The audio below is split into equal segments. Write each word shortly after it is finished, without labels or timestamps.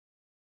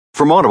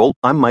From Audible,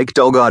 I'm Mike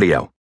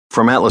Delgadio.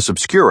 From Atlas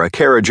Obscura,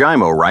 Cara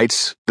Giaimo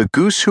writes, The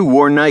Goose Who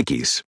Wore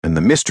Nikes and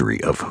the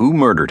Mystery of Who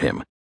Murdered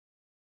Him.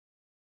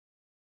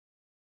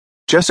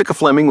 Jessica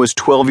Fleming was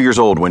 12 years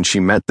old when she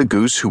met the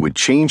goose who would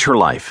change her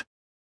life.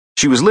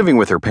 She was living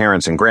with her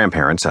parents and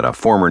grandparents at a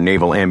former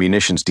naval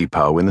ammunitions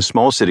depot in the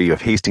small city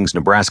of Hastings,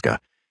 Nebraska,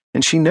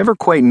 and she never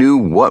quite knew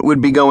what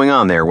would be going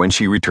on there when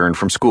she returned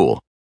from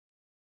school.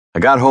 I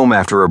got home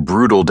after a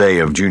brutal day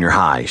of junior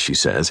high, she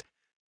says.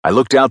 I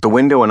looked out the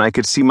window and I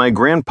could see my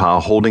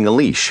grandpa holding a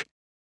leash.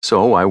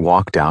 So I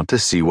walked out to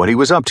see what he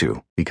was up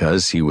to,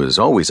 because he was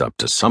always up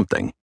to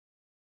something.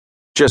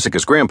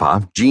 Jessica's grandpa,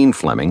 Gene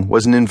Fleming,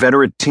 was an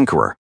inveterate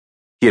tinkerer.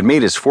 He had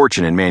made his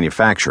fortune in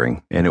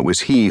manufacturing, and it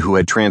was he who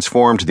had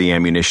transformed the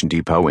ammunition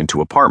depot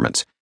into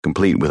apartments,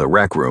 complete with a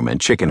rec room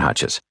and chicken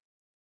hutches.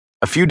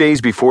 A few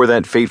days before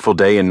that fateful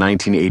day in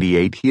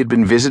 1988, he had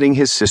been visiting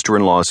his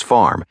sister-in-law's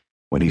farm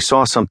when he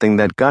saw something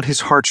that got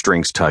his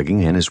heartstrings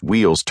tugging and his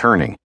wheels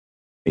turning.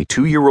 A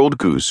 2-year-old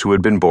goose who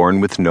had been born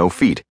with no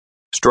feet,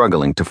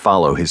 struggling to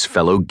follow his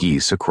fellow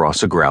geese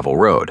across a gravel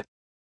road.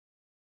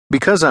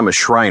 Because I'm a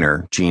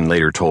Shriner, Gene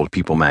later told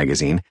People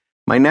magazine,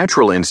 my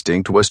natural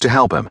instinct was to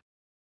help him.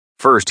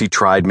 First, he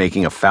tried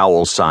making a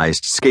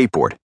fowl-sized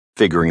skateboard,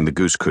 figuring the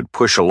goose could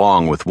push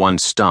along with one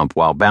stump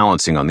while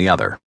balancing on the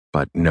other,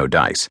 but no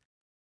dice.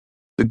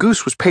 The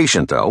goose was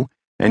patient, though,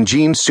 and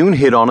Gene soon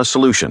hit on a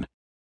solution: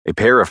 a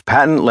pair of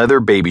patent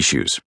leather baby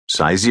shoes,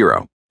 size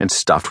 0, and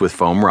stuffed with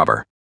foam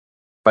rubber.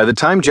 By the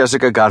time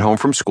Jessica got home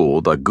from school,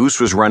 the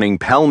goose was running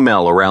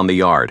pell-mell around the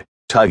yard,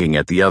 tugging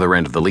at the other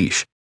end of the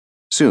leash.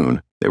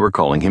 Soon, they were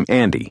calling him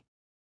Andy.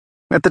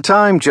 At the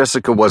time,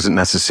 Jessica wasn't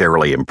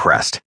necessarily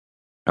impressed.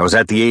 I was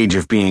at the age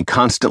of being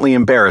constantly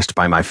embarrassed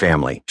by my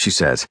family, she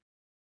says.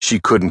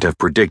 She couldn't have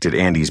predicted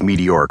Andy's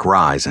meteoric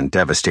rise and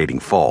devastating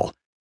fall.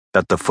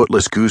 That the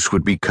footless goose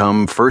would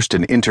become first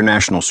an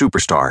international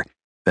superstar,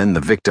 then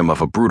the victim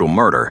of a brutal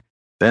murder,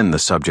 then the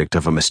subject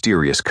of a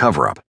mysterious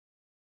cover-up.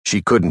 She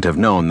couldn't have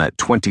known that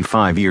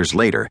 25 years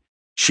later,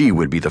 she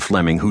would be the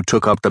Fleming who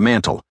took up the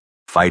mantle,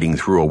 fighting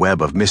through a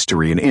web of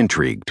mystery and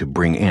intrigue to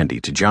bring Andy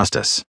to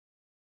justice.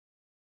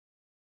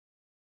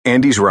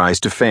 Andy's rise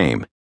to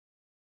fame.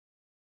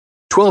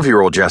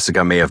 12-year-old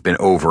Jessica may have been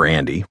over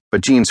Andy,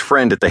 but Gene's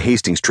friend at the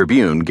Hastings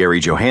Tribune, Gary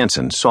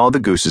Johansson, saw the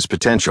goose's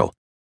potential.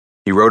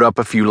 He wrote up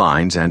a few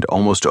lines, and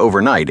almost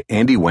overnight,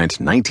 Andy went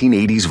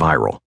 1980s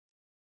viral.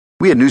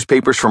 We had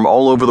newspapers from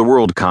all over the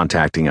world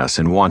contacting us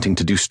and wanting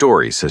to do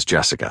stories, says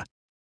Jessica.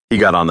 He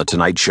got on The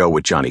Tonight Show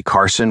with Johnny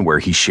Carson, where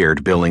he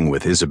shared billing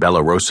with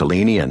Isabella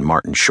Rossellini and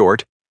Martin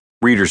Short.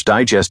 Reader's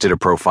Digest did a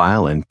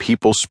profile, and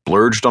People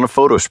splurged on a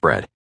photo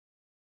spread.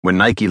 When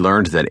Nike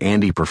learned that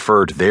Andy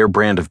preferred their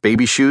brand of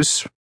baby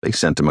shoes, they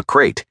sent him a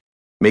crate,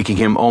 making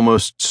him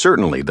almost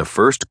certainly the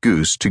first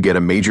goose to get a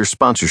major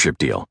sponsorship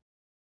deal.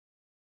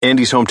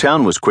 Andy's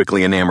hometown was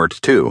quickly enamored,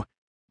 too.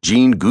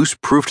 Gene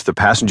goose-proofed the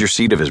passenger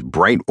seat of his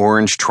bright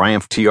orange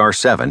Triumph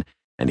TR7,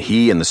 and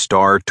he and the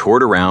star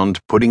toured around,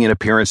 putting in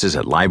appearances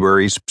at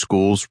libraries,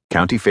 schools,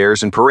 county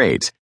fairs, and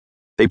parades.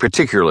 They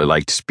particularly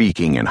liked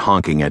speaking and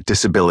honking at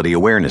disability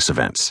awareness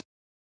events.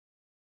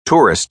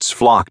 Tourists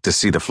flocked to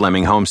see the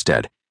Fleming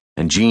homestead,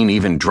 and Gene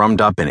even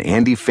drummed up an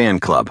Andy fan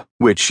club,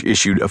 which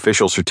issued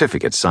official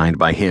certificates signed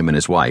by him and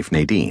his wife,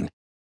 Nadine.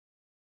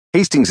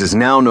 Hastings is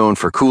now known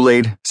for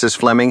Kool-Aid, says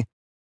Fleming,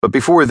 but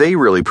before they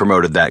really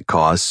promoted that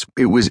cause,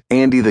 it was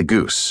Andy the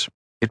Goose.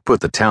 It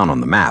put the town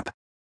on the map.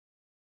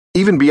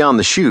 Even beyond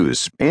the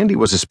shoes, Andy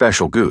was a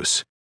special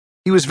goose.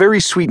 He was very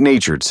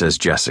sweet-natured, says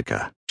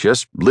Jessica,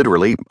 just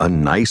literally a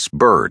nice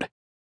bird.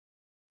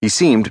 He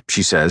seemed,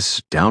 she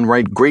says,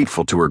 downright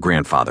grateful to her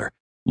grandfather,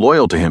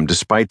 loyal to him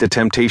despite the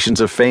temptations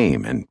of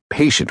fame, and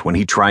patient when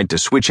he tried to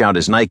switch out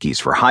his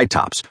Nikes for high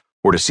tops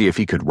or to see if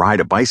he could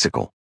ride a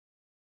bicycle.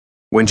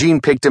 When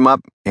Gene picked him up,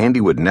 Andy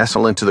would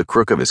nestle into the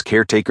crook of his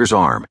caretaker's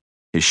arm,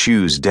 his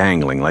shoes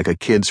dangling like a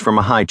kid's from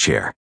a high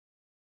chair.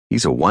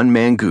 He's a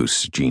one-man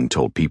goose, Gene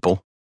told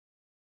People.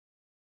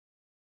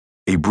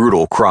 A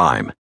brutal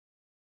crime.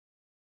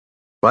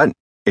 But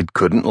it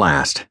couldn't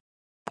last.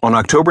 On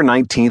October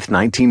 19,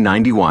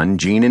 1991,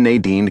 Gene and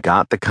Nadine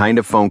got the kind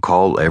of phone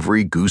call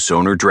every goose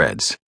owner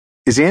dreads.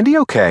 "Is Andy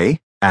okay?"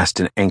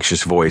 asked an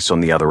anxious voice on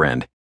the other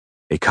end.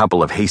 A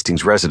couple of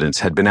Hastings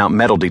residents had been out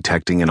metal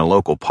detecting in a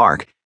local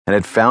park and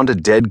had found a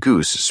dead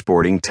goose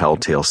sporting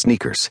telltale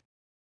sneakers.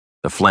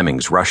 The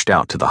Flemings rushed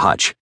out to the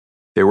hutch.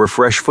 There were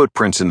fresh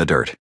footprints in the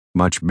dirt,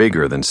 much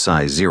bigger than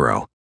size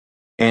 0.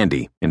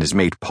 Andy and his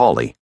mate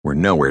Polly were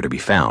nowhere to be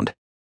found.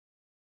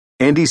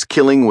 Andy's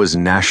killing was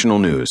national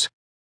news.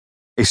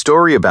 A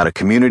story about a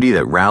community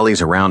that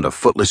rallies around a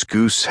footless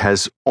goose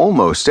has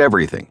almost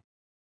everything.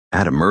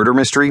 Add a murder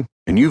mystery,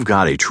 and you've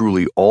got a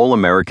truly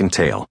all-American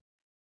tale.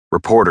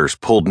 Reporters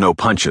pulled no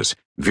punches,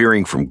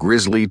 veering from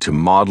grisly to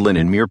maudlin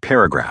in mere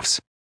paragraphs.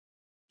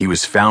 He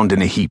was found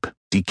in a heap,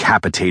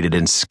 decapitated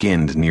and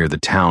skinned near the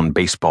town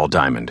baseball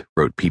diamond,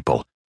 wrote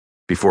People,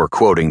 before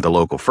quoting the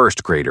local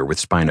first grader with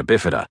spina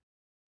bifida.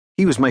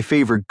 He was my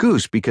favorite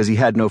goose because he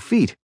had no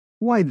feet.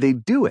 Why'd they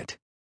do it?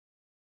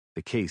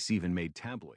 The case even made tabloids.